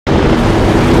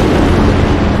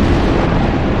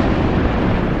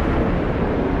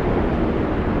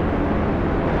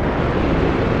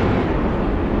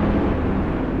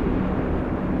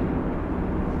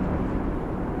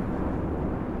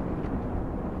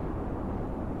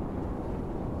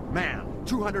Man,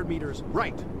 200 meters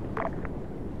right.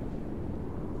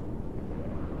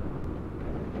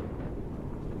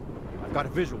 I've got a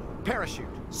visual. Parachute,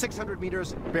 600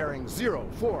 meters, bearing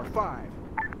 045.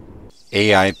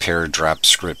 AI Paradrop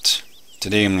script.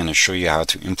 Today I'm going to show you how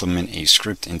to implement a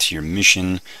script into your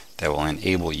mission that will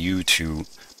enable you to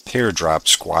paradrop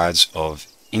squads of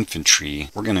infantry.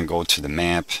 We're going to go to the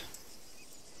map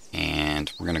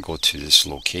and we're going to go to this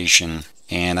location,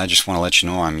 and I just want to let you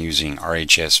know I'm using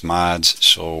RHS mods.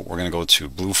 So we're going to go to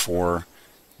Blue 4,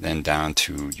 then down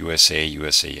to USA,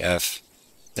 USAF,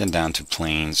 then down to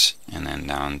planes, and then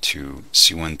down to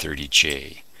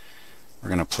C-130J. We're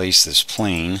going to place this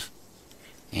plane,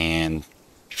 and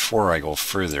before I go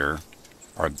further,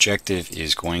 our objective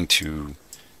is going to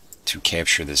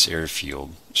capture this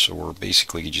airfield. So we're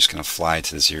basically just going to fly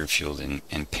to this airfield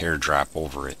and paradrop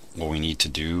over it. What we need to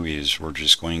do is we're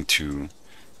just going to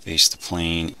face the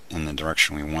plane in the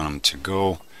direction we want him to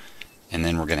go, and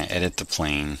then we're going to edit the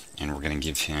plane and we're going to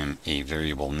give him a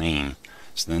variable name.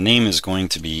 So the name is going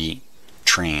to be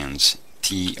trans,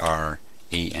 T-R-A-N-S,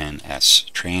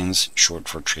 trans, short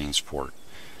for transport.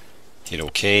 Hit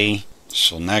OK.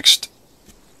 So next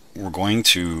we're going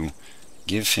to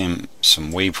give him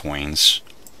some waypoints,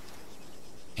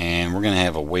 and we're going to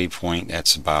have a waypoint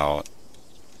that's about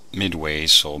midway,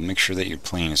 so make sure that your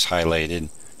plane is highlighted,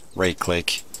 right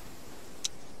click,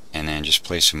 and then just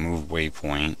place a move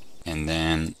waypoint. And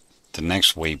then the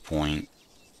next waypoint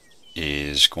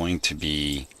is going to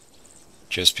be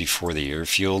just before the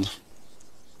airfield,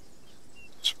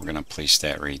 so we're going to place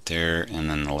that right there, and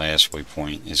then the last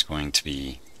waypoint is going to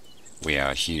be way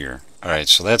out here. Alright,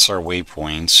 so that's our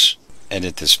waypoints.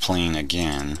 Edit this plane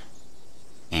again,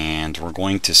 and we're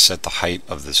going to set the height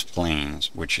of this plane,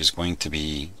 which is going to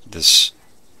be this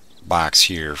box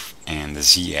here and the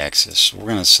Z-axis. So we're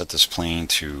going to set this plane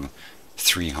to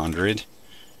 300,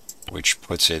 which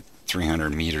puts it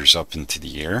 300 meters up into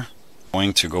the air.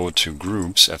 Going to go to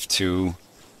groups, F2,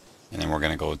 and then we're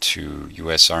going to go to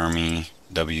US Army,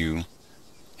 W,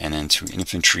 and then to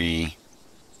infantry,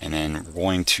 and then we're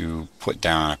going to put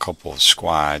down a couple of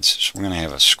squads. So we're going to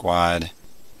have a squad,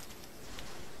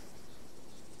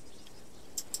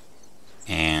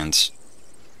 and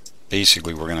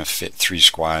basically we're going to fit 3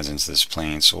 squads into this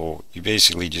plane. So you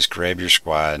basically just grab your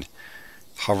squad,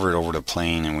 hover it over the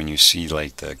plane, and when you see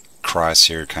like the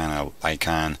crosshair kind of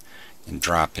icon, and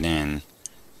drop it in.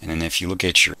 And then if you look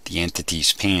at the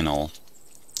entities panel,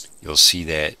 you'll see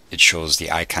that it shows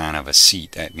the icon of a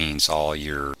seat. That means all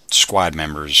your squad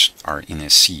members are in a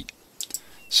seat.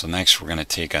 So next we're going to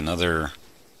take another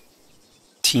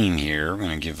team here. We're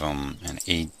going to give them an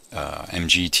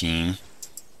MG team,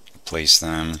 place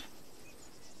them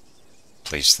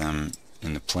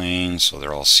in the plane so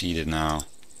they're all seated now.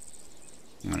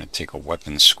 I'm going to take a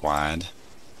weapons squad,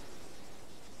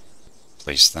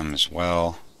 place them as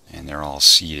well, and they're all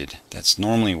seated. That's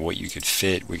normally what you could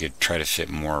fit. We could try to fit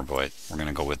more, but we're going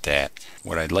to go with that.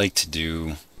 What I'd like to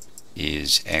do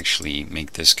is actually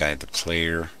make this guy the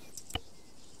player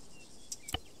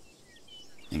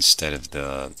instead of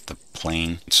the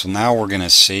plane. So now we're going to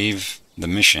save the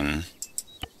mission.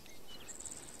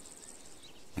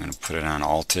 I'm going to put it on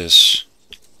Altus.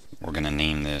 We're going to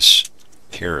name this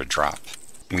Paradrop.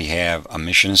 We have a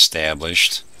mission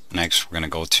established. Next we're going to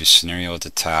go to scenario at the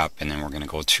top, and then we're going to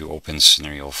go to open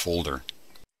scenario folder.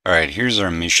 Alright, here's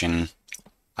our mission.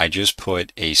 I just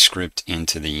put a script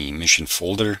into the mission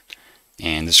folder,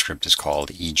 and the script is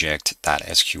called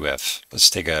Eject.sqf. Let's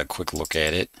take a quick look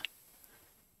at it.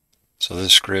 So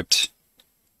this script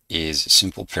is a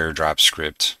simple paradrop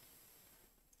script.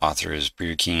 Author is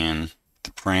Beercan.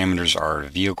 The parameters are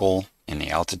vehicle and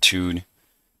the altitude.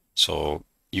 So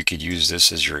you could use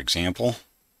this as your example.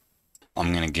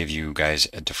 I'm going to give you guys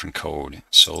a different code.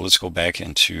 So let's go back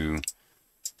into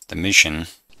the mission.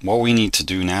 What we need to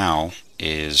do now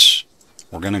is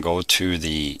we're going to go to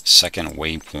the second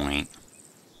waypoint,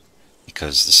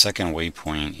 because the second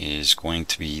waypoint is going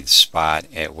to be the spot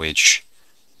at which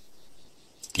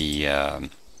the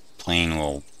plane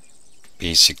will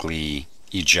basically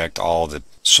eject all the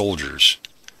soldiers.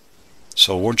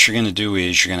 So what you're going to do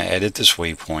is you're going to edit this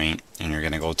waypoint, and you're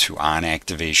going to go to on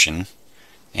activation,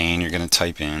 and you're going to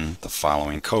type in the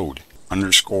following code: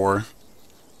 _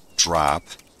 drop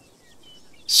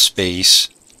space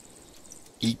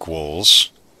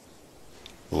equals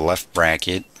left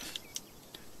bracket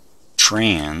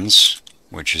trans,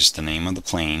 which is the name of the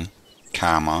plane,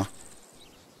 comma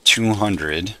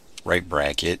 200 right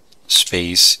bracket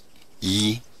space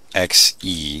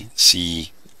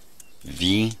EXECVM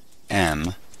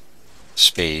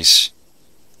space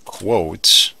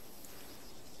quotes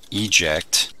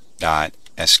eject.sqf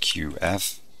G.SKILL,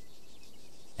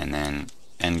 and then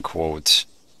end quote,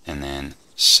 and then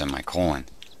semicolon.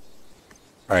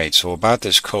 Alright, so about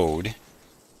this code,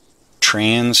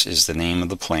 trans is the name of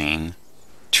the plane,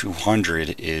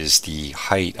 200 is the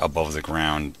height above the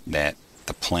ground that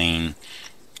the plane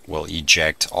will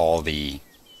eject all the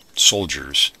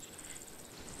soldiers.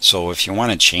 So if you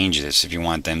want to change this, if you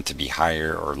want them to be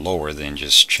higher or lower, then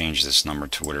just change this number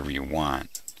to whatever you want.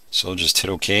 So just hit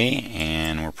OK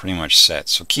and we're pretty much set.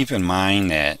 So keep in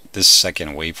mind that this second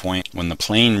waypoint, when the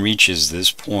plane reaches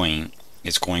this point,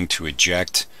 it's going to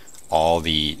eject all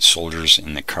the soldiers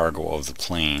in the cargo of the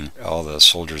plane. All the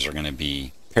soldiers are going to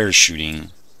be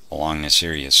parachuting along this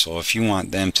area. So if you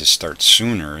want them to start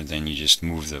sooner, then you just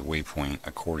move the waypoint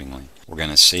accordingly. We're going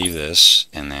to save this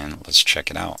and then let's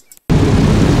check it out.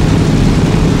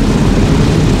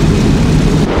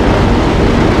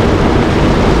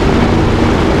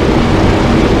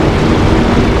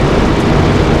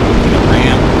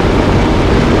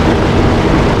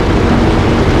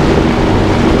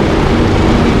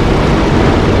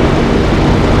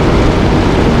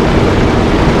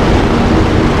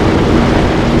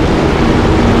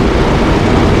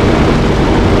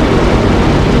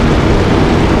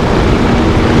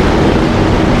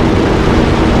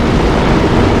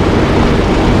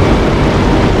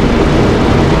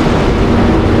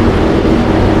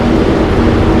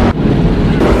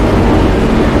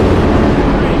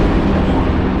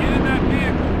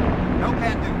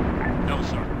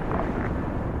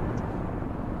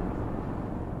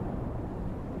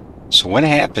 So what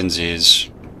happens is,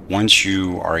 once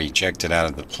you are ejected out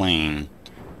of the plane,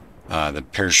 the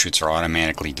parachutes are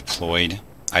automatically deployed.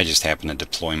 I just happen to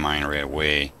deploy mine right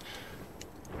away,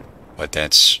 but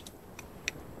that's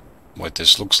what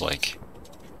this looks like.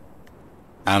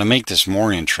 Now to make this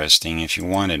more interesting, if you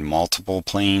wanted multiple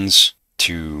planes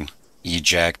to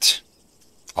eject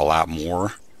a lot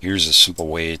more, here's a simple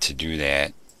way to do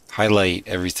that. Highlight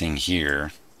everything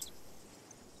here,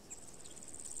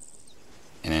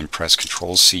 and then press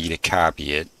Ctrl+C to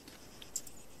copy it,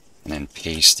 and then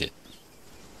paste it.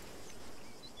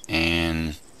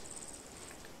 And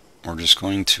we're just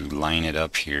going to line it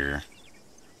up here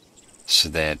so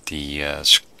that the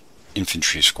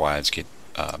infantry squads get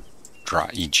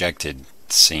ejected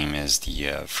the same as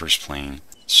the first plane.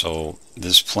 So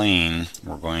this plane,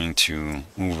 we're going to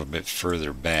move a bit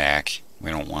further back.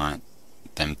 We don't want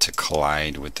them to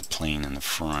collide with the plane in the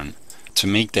front. To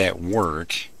make that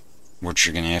work, what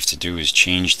you're going to have to do is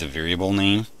change the variable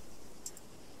name.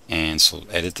 And so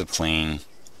edit the plane.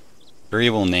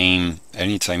 Variable name,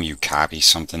 anytime you copy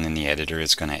something in the editor,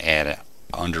 it's going to add an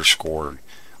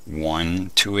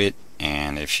 _1 to it.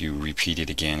 And if you repeat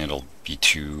it again, it'll be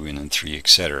 2 and then 3,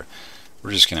 etc.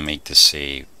 We're just going to make this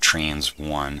say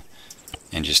trans1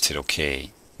 and just hit OK.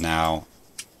 Now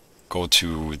go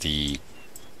to the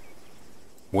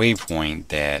waypoint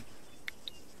that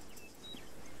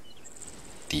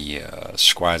the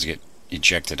squads get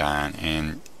ejected on,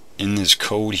 and in this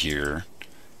code here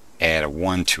add a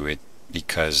 1 to it,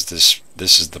 because this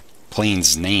is the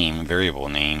plane's name, variable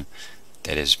name,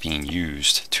 that is being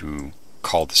used to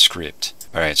call the script.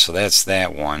 Alright, so that's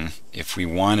that one. If we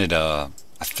wanted a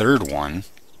third one,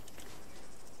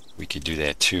 we could do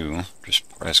that too. Just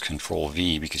press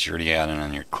Ctrl+V because you already got it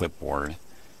on your clipboard.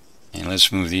 And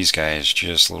let's move these guys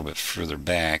just a little bit further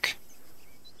back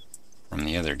from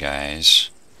the other guys.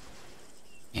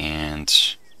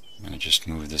 And I'm going to just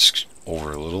move this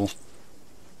over a little.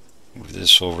 Move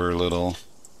this over a little.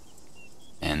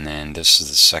 And then this is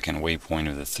the second waypoint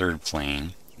of the third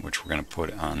plane, which we're going to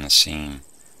put on the same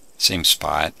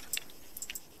spot.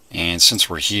 And since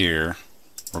we're here,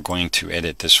 we're going to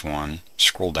edit this one,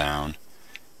 scroll down,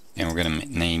 and we're going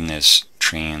to name this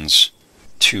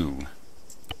trans2.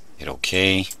 Hit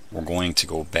OK. We're going to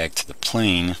go back to the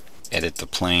plane, edit the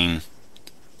plane,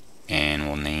 and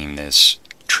we'll name this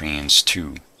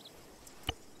trans2.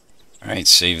 Alright,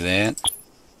 save that,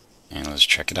 and let's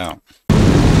check it out.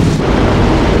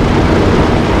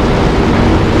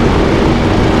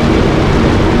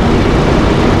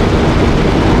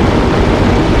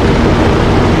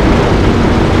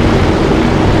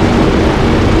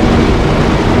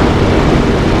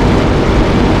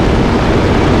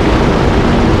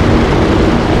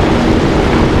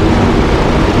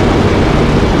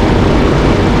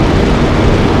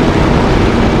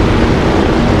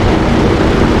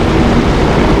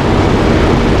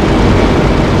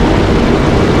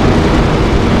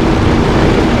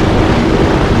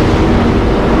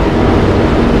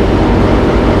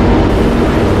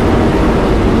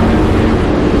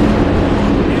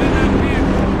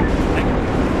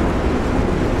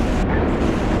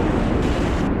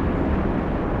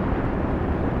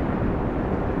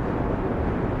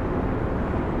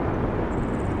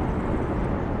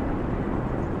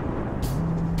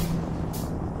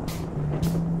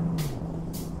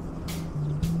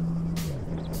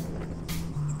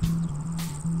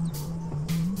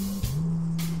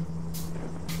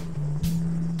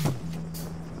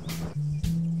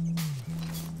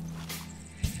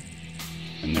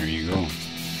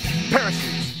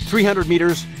 300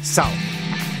 meters south.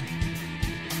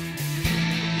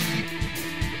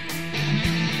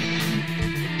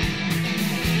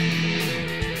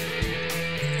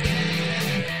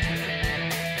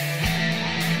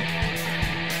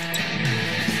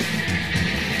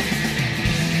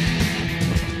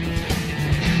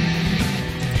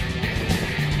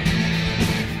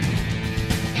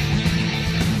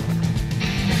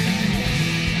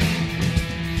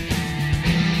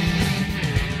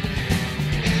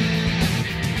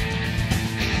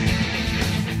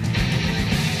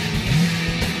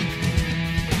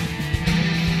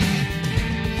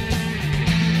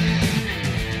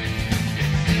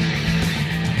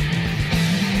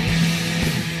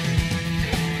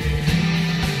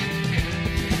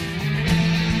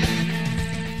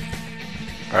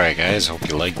 Alright guys, hope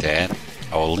you liked that.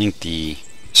 I will link the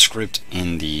script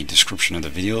in the description of the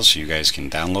video so you guys can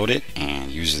download it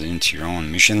and use it into your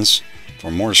own missions.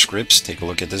 For more scripts, take a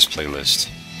look at this playlist.